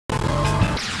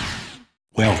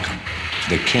Welcome to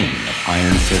the King of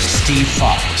Iron Fist, Steve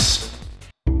Fox.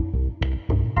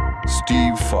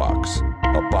 Steve Fox,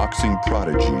 a boxing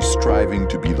prodigy striving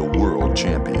to be the world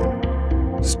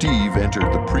champion. Steve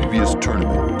entered the previous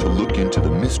tournament to look into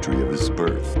the mystery of his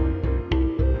birth.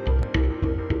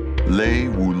 Lei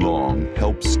Wulong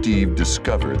helped Steve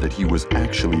discover that he was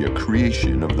actually a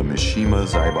creation of the Mishima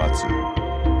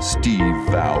Zaibatsu. Steve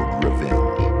vowed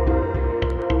revenge.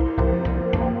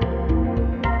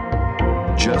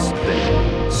 Just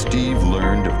then, Steve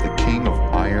learned of the King of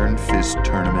Iron Fist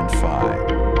Tournament 5.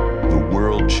 The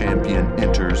world champion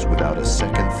enters without a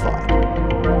second thought.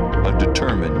 A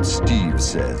determined Steve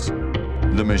says,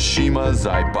 "The Mishima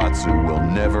Zaibatsu will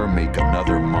never make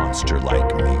another monster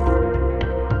like me."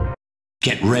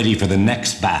 Get ready for the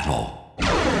next battle.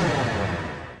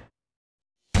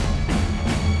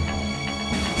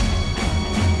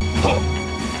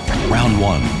 Round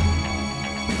 1.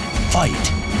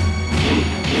 Fight.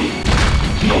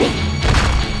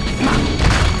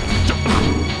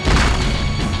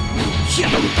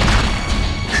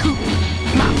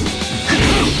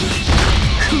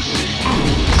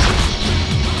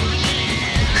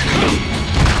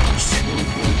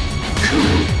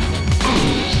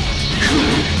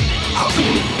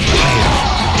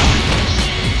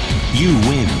 You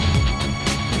win.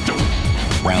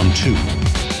 Round 2.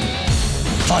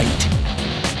 Fight.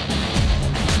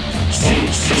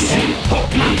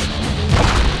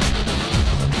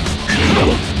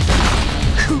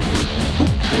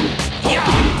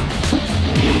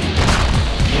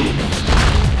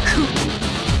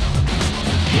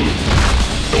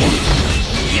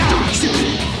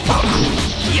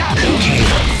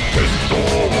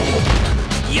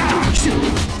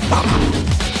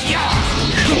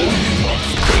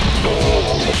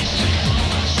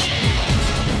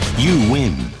 You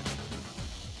win.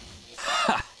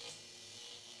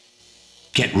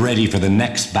 Get ready for the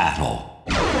next battle.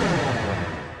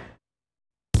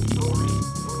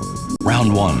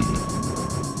 Round 1.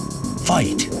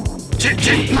 Fight.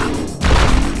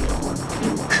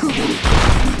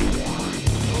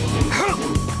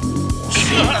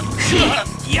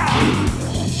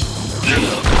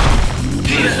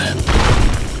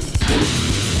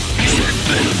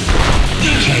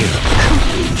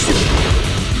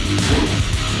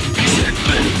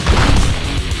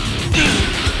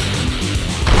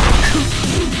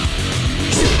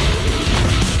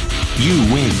 You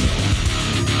win.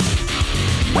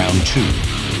 Round 2.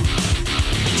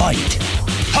 Fight.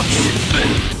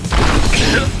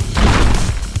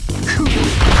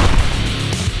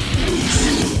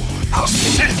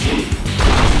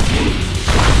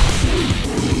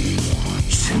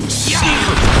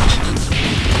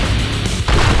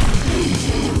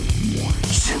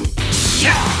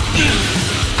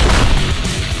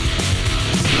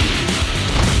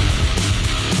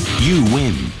 You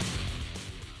win.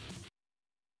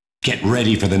 Get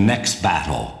ready for the next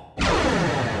battle.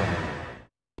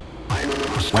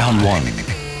 Round 1.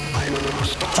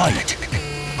 Fight.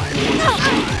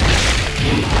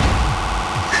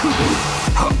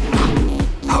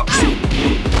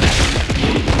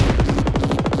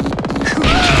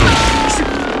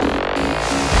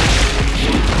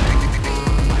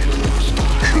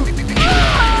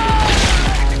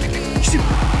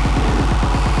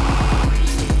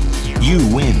 You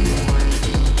win.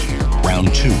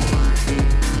 Round 2.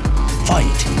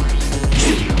 Fight.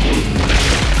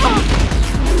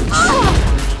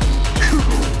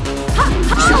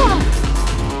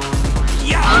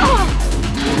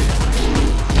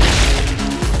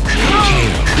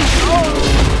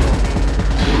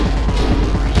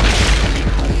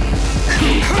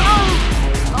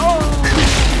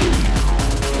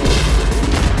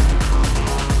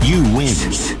 You win.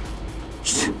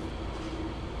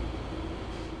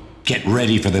 Get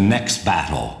ready for the next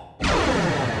battle.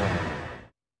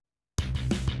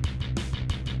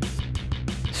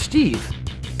 Steve,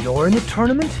 you're in the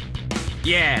tournament?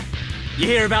 Yeah. You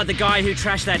hear about the guy who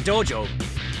trashed that dojo?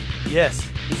 Yes,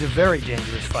 he's a very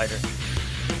dangerous fighter.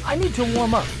 I need to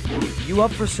warm up. You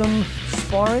up for some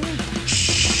sparring?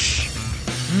 Shh.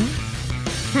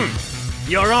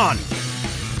 You're on.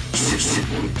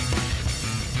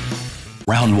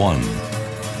 Round 1.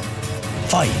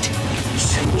 Fight.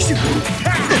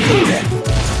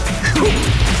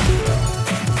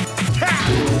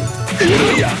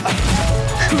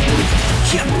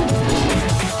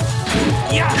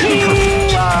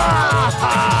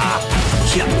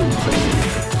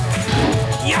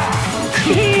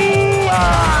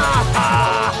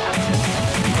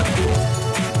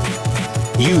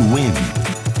 You win.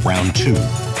 Round 2.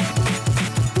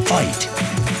 Fight.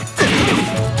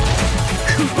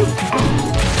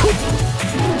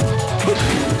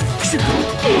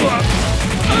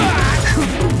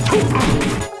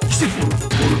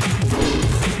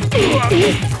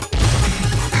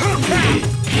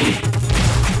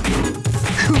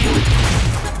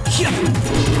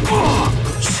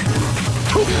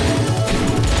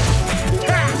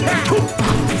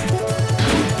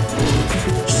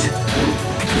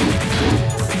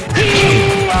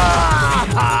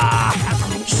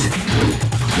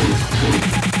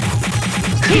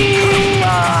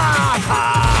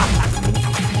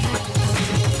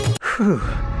 Whew.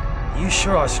 You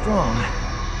sure are strong.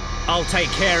 I'll take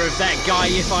care of that guy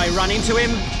if I run into him.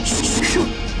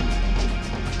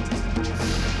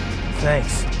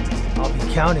 Thanks. I'll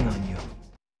be counting on you.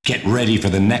 Get ready for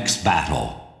the next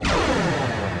battle.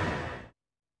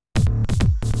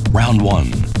 Round 1.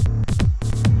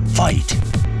 Fight.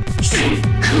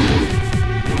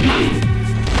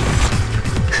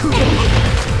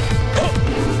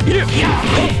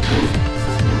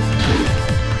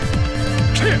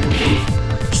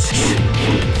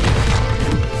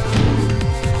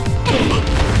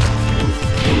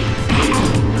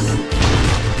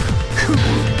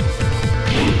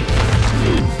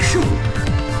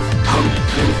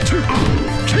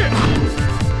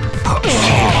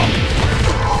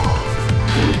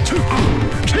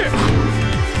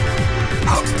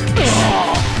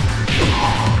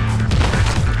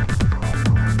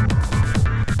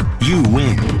 You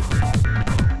win.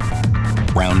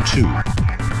 Round 2.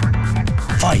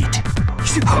 Fight.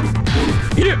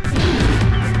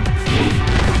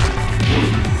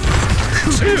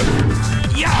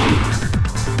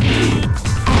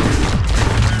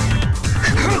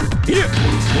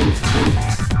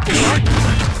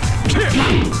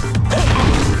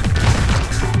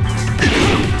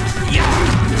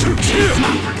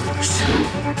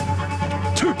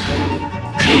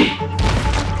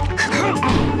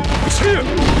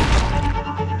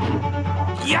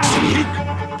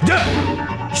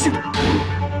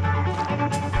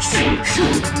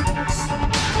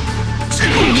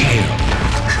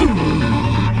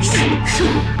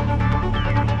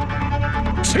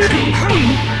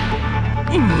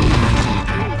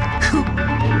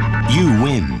 You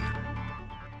win.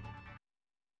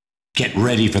 Get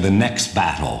ready for the next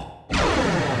battle.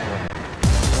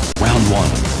 Round 1.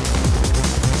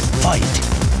 Fight.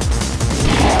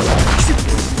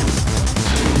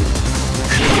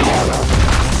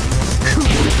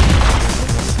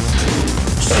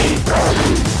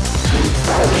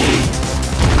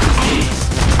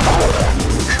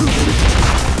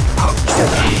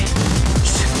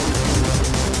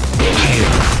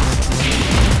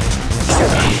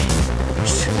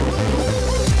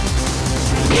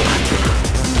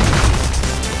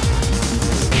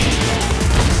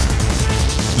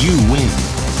 You win.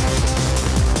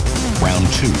 Round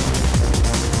 2.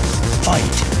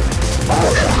 Fight.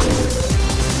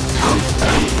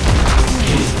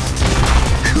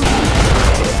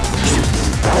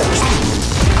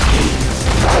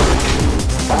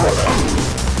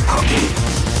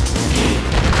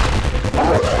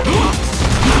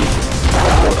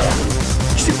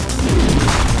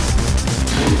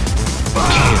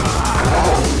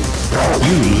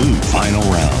 You lose. Final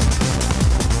round.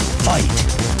 Fight.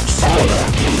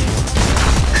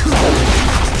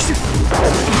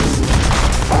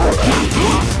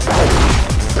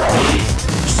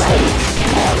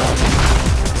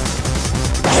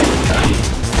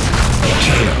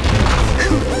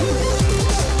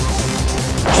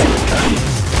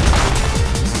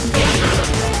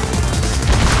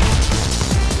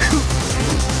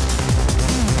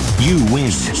 You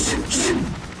win.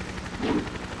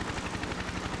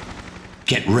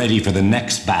 Get ready for the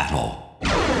next battle.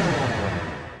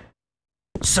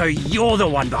 So you're the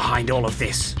one behind all of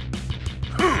this.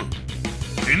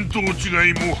 見当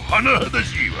違いも甚だ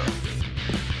しいわ。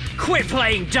 Quit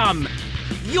playing dumb.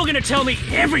 You're gonna tell me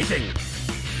everything.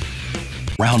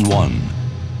 Round 1.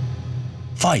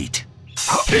 Fight.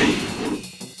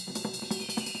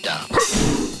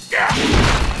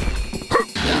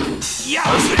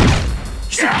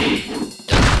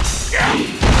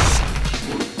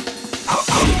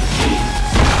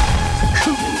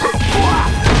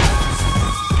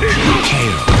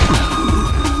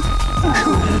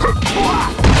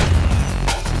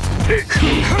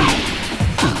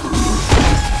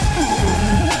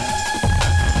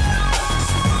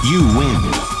 You win.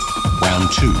 Round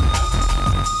 2.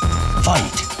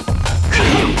 Fight.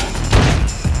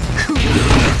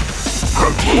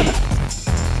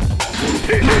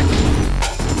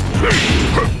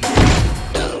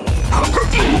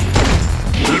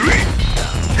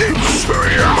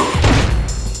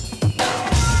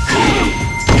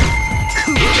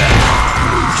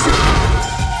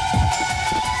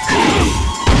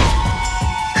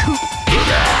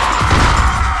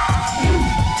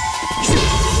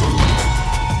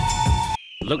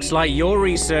 Looks like your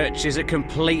research is a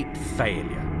complete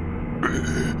failure.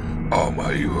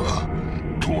 甘いは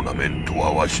トーナメント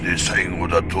はわしで最後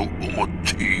だと思っ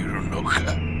ているのか。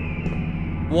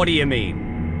 What do you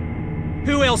mean?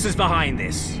 Who else is behind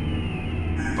this?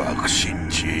 爆心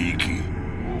地へ行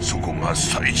き、そこが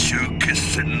最終決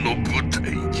戦の舞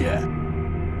台じゃ。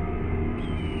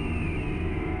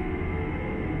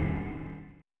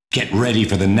Get ready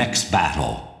for the next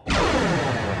battle.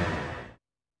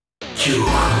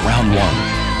 Round 1.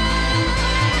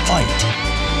 Fight!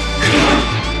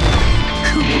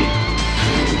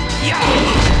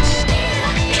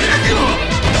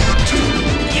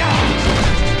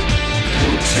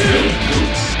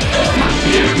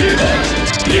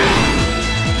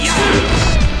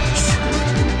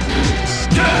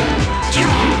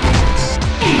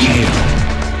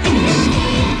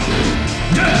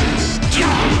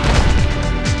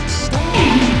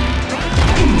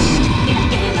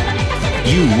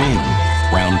 You win.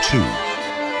 Round 2.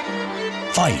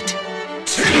 Fight!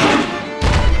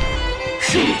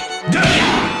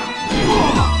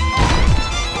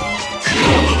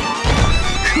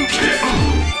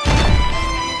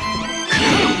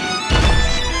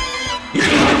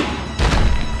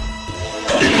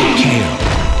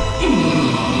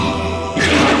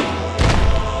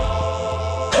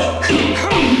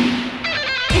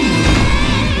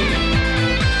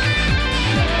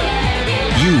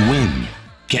 You win.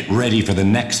 Get ready for the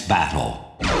next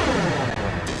battle.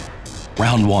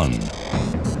 Round 1.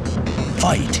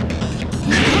 Fight!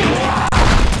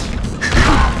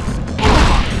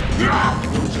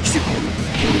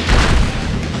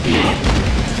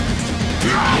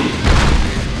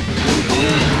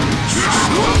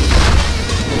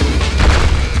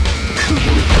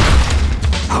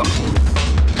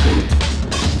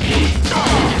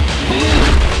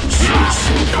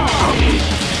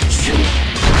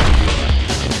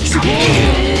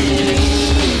 Kill.